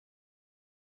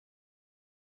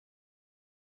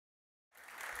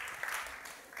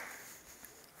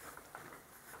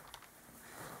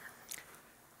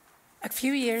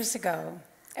few years ago,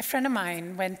 a friend of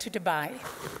mine went to Dubai,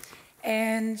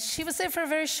 and she was there for a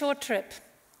very short trip.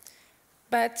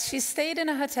 But she stayed in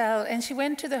a hotel, and she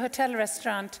went to the hotel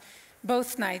restaurant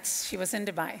both nights she was in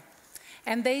Dubai.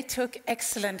 And they took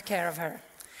excellent care of her.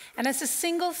 And as a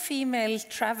single female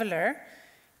traveler,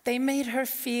 they made her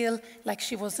feel like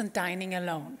she wasn't dining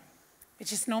alone,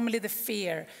 which is normally the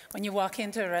fear when you walk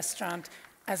into a restaurant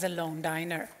as a lone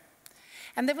diner.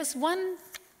 And there was one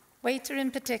waiter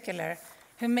in particular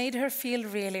who made her feel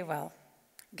really well,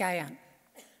 Gayan.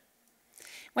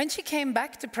 When she came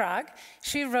back to Prague,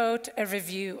 she wrote a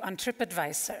review on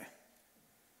TripAdvisor,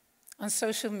 on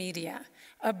social media,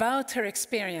 about her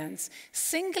experience,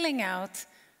 singling out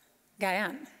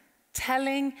Gayan,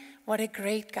 telling what a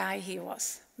great guy he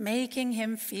was, making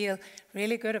him feel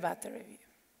really good about the review.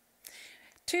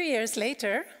 2 years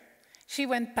later, she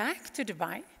went back to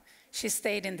Dubai. She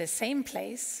stayed in the same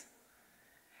place,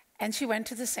 and she went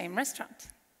to the same restaurant.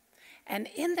 And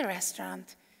in the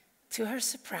restaurant, to her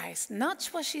surprise, not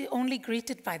was she only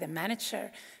greeted by the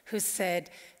manager who said,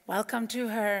 welcome to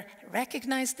her,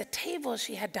 recognized the table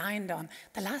she had dined on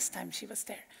the last time she was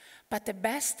there. But the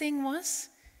best thing was,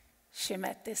 she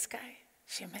met this guy.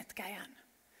 She met Gayan.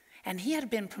 And he had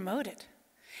been promoted.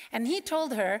 And he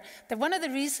told her that one of the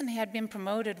reasons he had been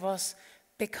promoted was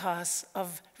because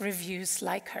of reviews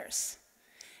like hers.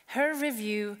 Her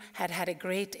review had had a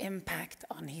great impact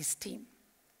on his team.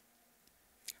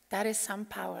 That is some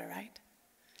power, right?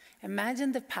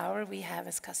 Imagine the power we have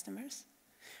as customers.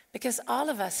 Because all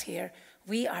of us here,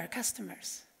 we are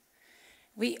customers.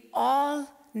 We all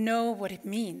know what it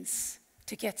means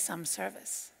to get some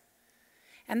service.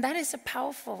 And that is a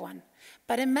powerful one.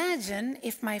 But imagine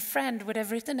if my friend would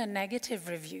have written a negative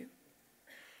review.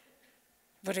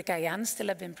 Would Gayan still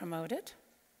have been promoted?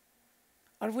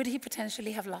 Or would he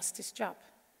potentially have lost his job?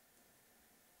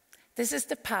 This is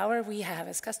the power we have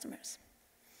as customers.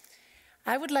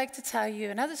 I would like to tell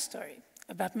you another story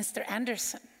about Mr.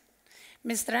 Anderson.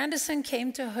 Mr. Anderson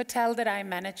came to a hotel that I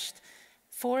managed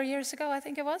 4 years ago, I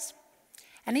think it was.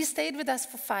 And he stayed with us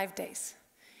for 5 days.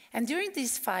 And during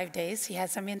these 5 days, he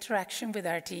had some interaction with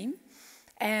our team.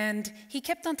 And he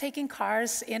kept on taking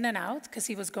cars in and out because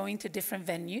he was going to different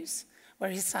venues where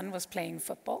his son was playing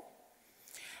football.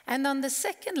 And on the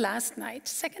second to last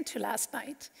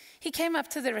night, he came up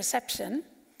to the reception,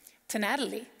 to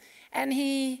Natalie, and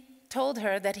he told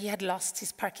her that he had lost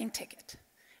his parking ticket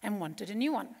and wanted a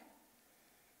new one.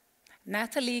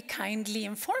 Natalie kindly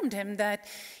informed him that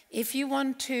if you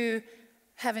want to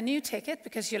have a new ticket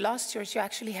because you lost yours, you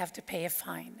actually have to pay a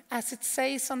fine, as it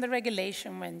says on the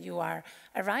regulation when you are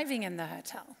arriving in the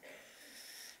hotel.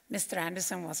 Mr.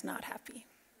 Anderson was not happy.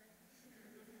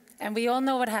 And we all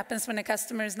know what happens when a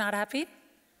customer is not happy.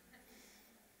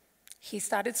 He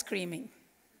started screaming.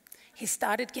 He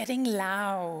started getting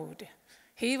loud.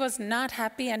 He was not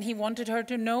happy, and he wanted her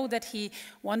to know that he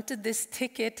wanted this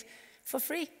ticket for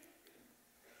free.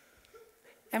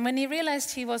 And when he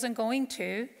realized he wasn't going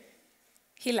to,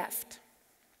 he left.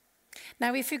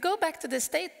 Now, if you go back to the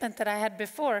statement that I had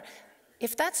before,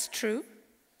 if that's true,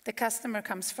 the customer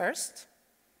comes first,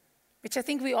 which I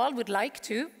think we all would like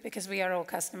to, because we are all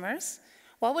customers,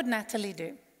 what would Natalie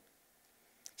do?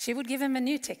 She would give him a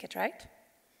new ticket, right?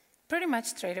 Pretty much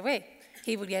straight away.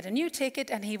 He would get a new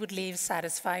ticket and he would leave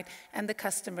satisfied, and the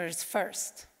customer is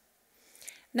first.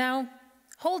 Now,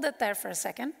 hold it there for a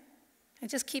second, and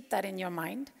just keep that in your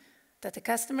mind, that the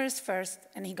customer is first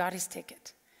and he got his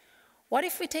ticket. What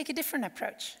if we take a different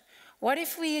approach? What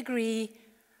if we agree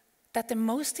that the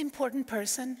most important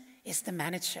person is the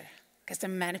manager? Because the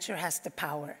manager has the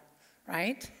power,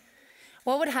 right?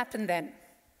 What would happen then?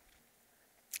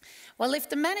 Well, if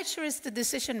the manager is the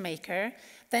decision maker,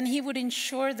 then he would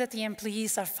ensure that the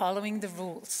employees are following the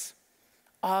rules,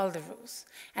 all the rules.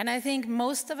 And I think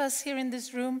most of us here in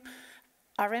this room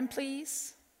are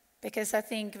employees, because I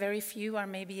think very few are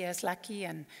maybe as lucky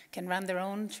and can run their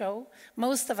own show.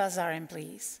 Most of us are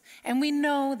employees. And we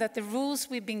know that the rules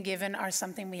we've been given are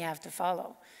something we have to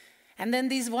follow. And then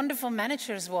these wonderful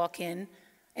managers walk in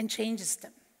and changes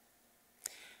them.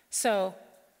 So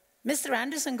Mr.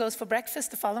 Anderson goes for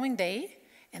breakfast the following day,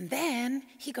 and then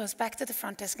he goes back to the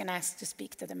front desk and asks to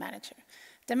speak to the manager.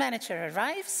 The manager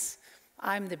arrives.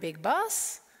 I'm the big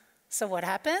boss. So what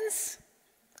happens?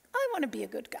 I want to be a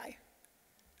good guy.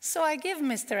 So I give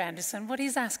Mr. Anderson what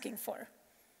he's asking for,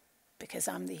 because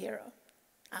I'm the hero.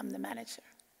 I'm the manager.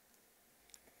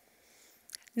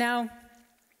 Now,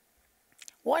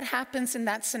 what happens in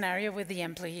that scenario with the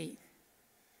employee?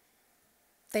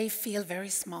 They feel very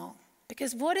small.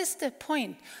 Because what is the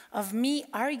point of me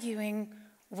arguing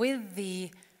with the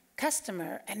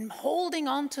customer and holding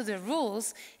on to the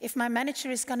rules if my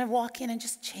manager is going to walk in and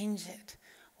just change it?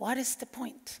 What is the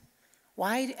point?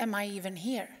 Why am I even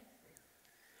here?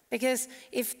 Because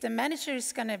if the manager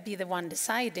is going to be the one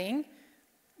deciding,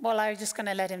 well, I'm just going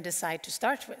to let him decide to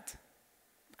start with.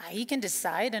 He can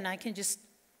decide, and I can just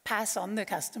pass on the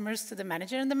customers to the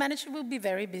manager, and the manager will be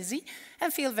very busy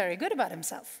and feel very good about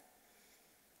himself.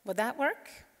 Would that work?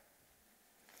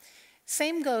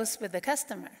 Same goes with the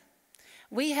customer.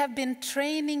 We have been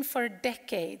training for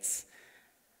decades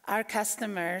our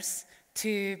customers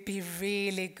to be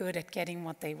really good at getting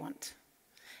what they want.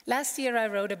 Last year I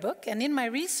wrote a book, and in my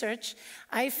research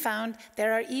I found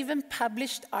there are even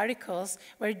published articles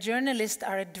where journalists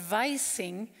are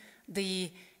advising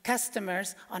the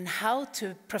customers on how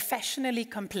to professionally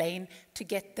complain to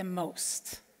get the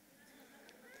most.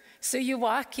 So you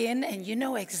walk in and you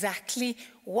know exactly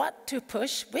what to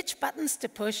push, which buttons to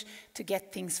push to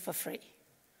get things for free.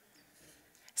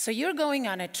 So you're going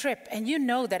on a trip and you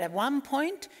know that at one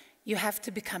point you have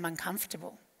to become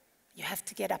uncomfortable. You have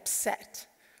to get upset.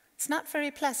 It's not very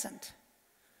pleasant.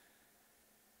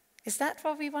 Is that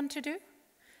what we want to do?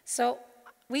 So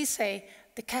we say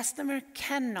the customer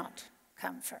cannot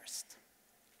come first.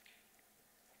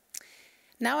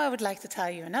 Now I would like to tell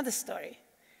you another story.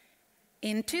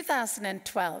 In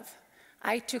 2012,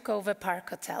 I took over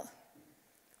Park Hotel,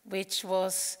 which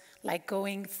was like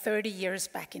going 30 years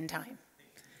back in time.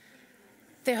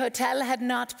 The hotel had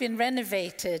not been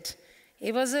renovated.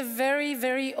 It was a very,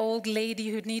 very old lady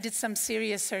who needed some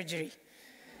serious surgery.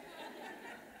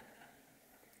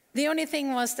 The only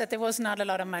thing was that there was not a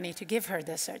lot of money to give her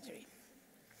the surgery.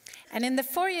 And in the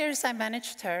 4 years I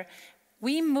managed her,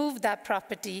 we moved that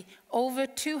property over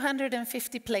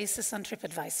 250 places on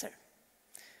TripAdvisor.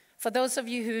 For those of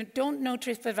you who don't know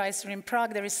TripAdvisor, in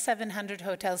Prague, there is 700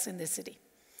 hotels in the city.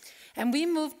 And we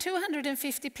moved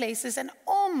 250 places and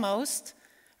almost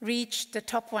reached the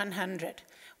top 100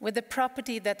 with a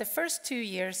property that the first 2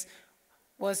 years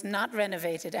was not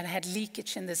renovated and had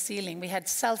leakage in the ceiling. We had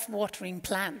self-watering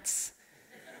plants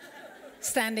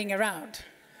standing around,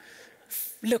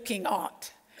 looking odd.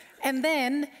 And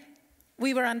then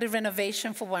we were under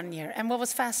renovation for 1 year. And what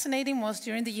was fascinating was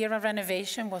during the year of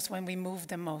renovation was when we moved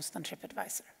the most on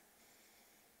TripAdvisor.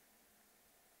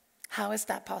 How is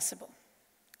that possible?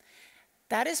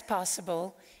 That is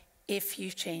possible if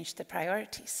you change the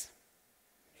priorities.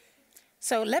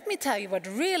 So let me tell you what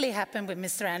really happened with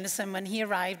Mr. Anderson when he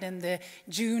arrived in the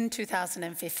June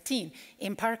 2015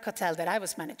 in Park Hotel that I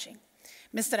was managing.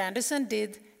 Mr. Anderson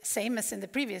did the same as in the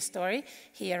previous story.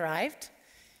 He arrived,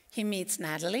 he meets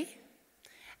Natalie,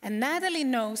 and Natalie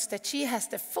knows that she has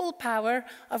the full power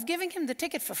of giving him the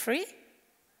ticket for free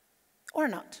or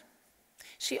not.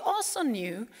 She also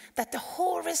knew that the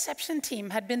whole reception team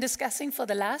had been discussing for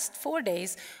the last 4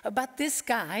 days about this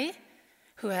guy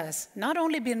who has not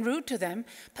only been rude to them,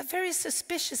 but very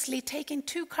suspiciously taken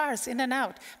 2 cars in and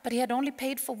out, but he had only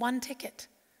paid for 1 ticket.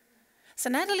 So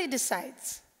Natalie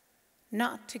decides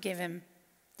not to give him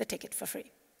the ticket for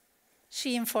free.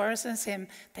 She informs him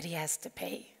that he has to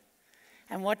pay.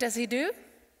 And what does he do?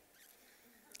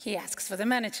 He asks for the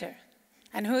manager.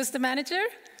 And who's the manager?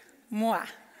 Moi.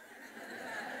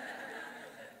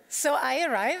 So I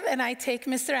arrive and I take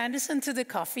Mr. Anderson to the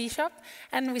coffee shop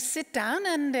and we sit down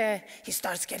and he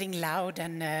starts getting loud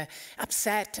and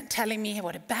upset and telling me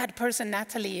what a bad person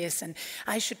Natalie is and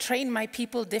I should train my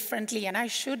people differently and I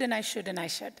should and I should and I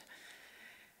should.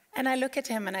 And I look at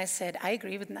him and I said, I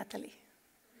agree with Natalie.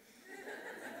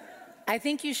 I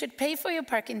think you should pay for your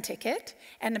parking ticket.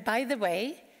 And by the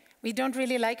way, we don't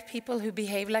really like people who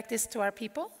behave like this to our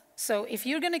people. So if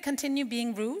you're going to continue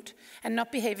being rude and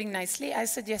not behaving nicely, I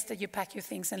suggest that you pack your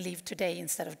things and leave today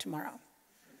instead of tomorrow.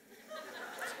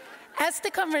 As the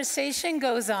conversation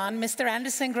goes on, Mr.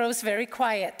 Anderson grows very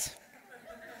quiet.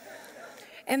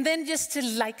 And then just to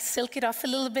like silk it off a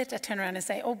little bit, I turn around and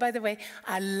say, oh, by the way,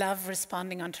 I love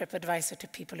responding on TripAdvisor to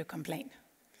people who complain.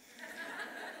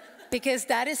 Because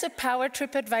that is a power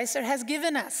TripAdvisor has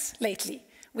given us lately.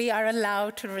 We are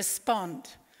allowed to respond.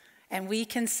 And we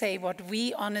can say what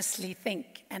we honestly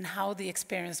think and how the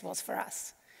experience was for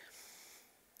us.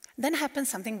 Then happens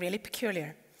something really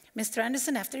peculiar. Mr.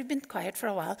 Anderson, after he'd been quiet for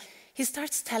a while, he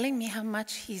starts telling me how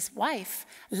much his wife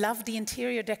loved the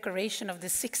interior decoration of the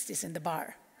 60s in the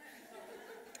bar.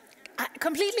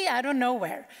 Completely out of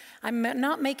nowhere. I'm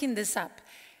not making this up.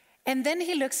 And then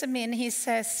he looks at me and he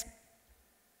says,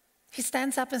 he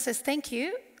stands up and says, thank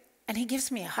you, and he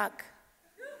gives me a hug.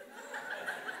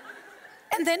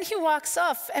 And then he walks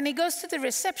off and he goes to the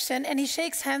reception and he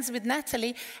shakes hands with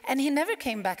Natalie and he never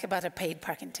came back about a paid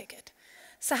parking ticket.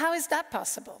 So how is that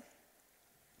possible?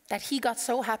 that he got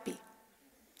so happy?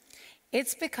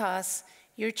 It's because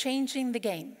you're changing the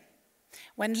game.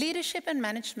 When leadership and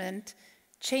management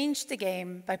change the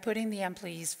game by putting the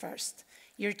employees first,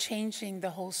 you're changing the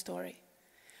whole story.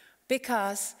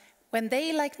 Because when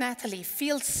they, like Natalie,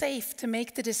 feel safe to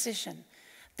make the decision,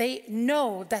 they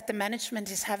know that the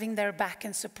management is having their back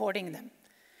and supporting them.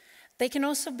 They can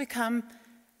also become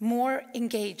more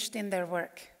engaged in their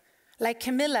work. Like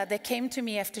Camilla, that came to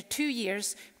me after 2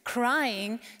 years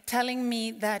crying, telling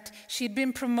me that she'd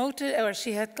been promoted, or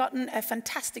she had gotten a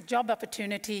fantastic job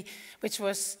opportunity which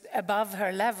was above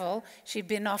her level. She'd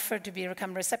been offered to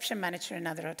become reception manager in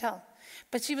another hotel.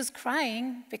 But she was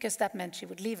crying because that meant she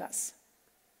would leave us.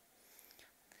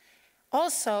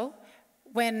 Also,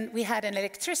 when we had an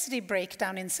electricity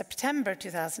breakdown in September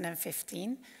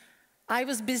 2015, I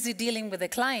was busy dealing with a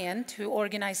client who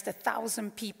organized a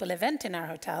 1,000-people event in our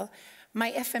hotel. My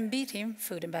F&B team,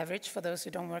 food and beverage, for those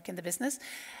who don't work in the business,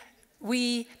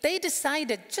 they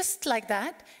decided, just like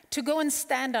that, to go and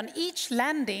stand on each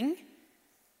landing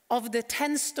of the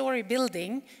 10-story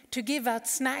building to give out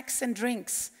snacks and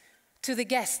drinks to the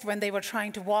guests when they were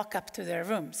trying to walk up to their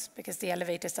rooms, because the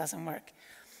elevators doesn't work.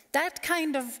 That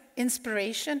kind of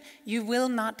inspiration you will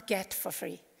not get for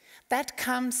free. That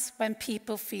comes when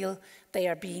people feel they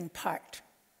are being part.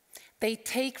 They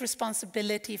take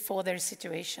responsibility for their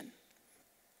situation.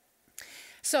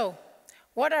 So,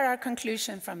 what are our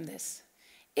conclusions from this?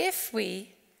 If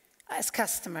we, as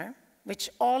customer, which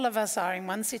all of us are in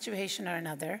one situation or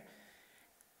another,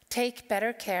 take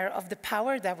better care of the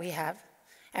power that we have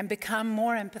and become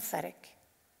more empathetic,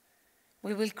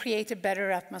 we will create a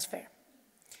better atmosphere.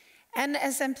 And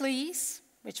as employees,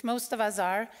 which most of us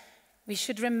are, we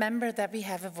should remember that we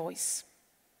have a voice.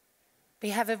 We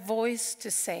have a voice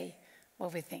to say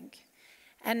what we think.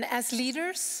 And as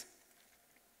leaders,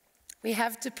 we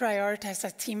have to prioritize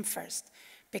our team first.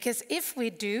 Because if we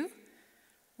do,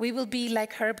 we will be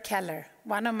like Herb Keller,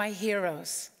 one of my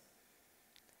heroes.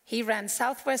 He ran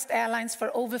Southwest Airlines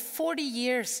for over 40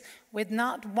 years with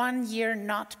not 1 year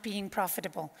not being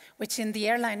profitable, which in the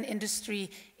airline industry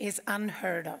is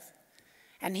unheard of.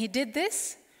 And he did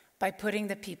this by putting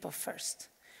the people first.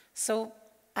 So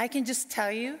I can just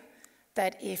tell you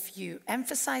that if you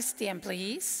emphasize the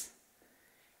employees,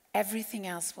 everything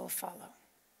else will follow.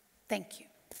 Thank you.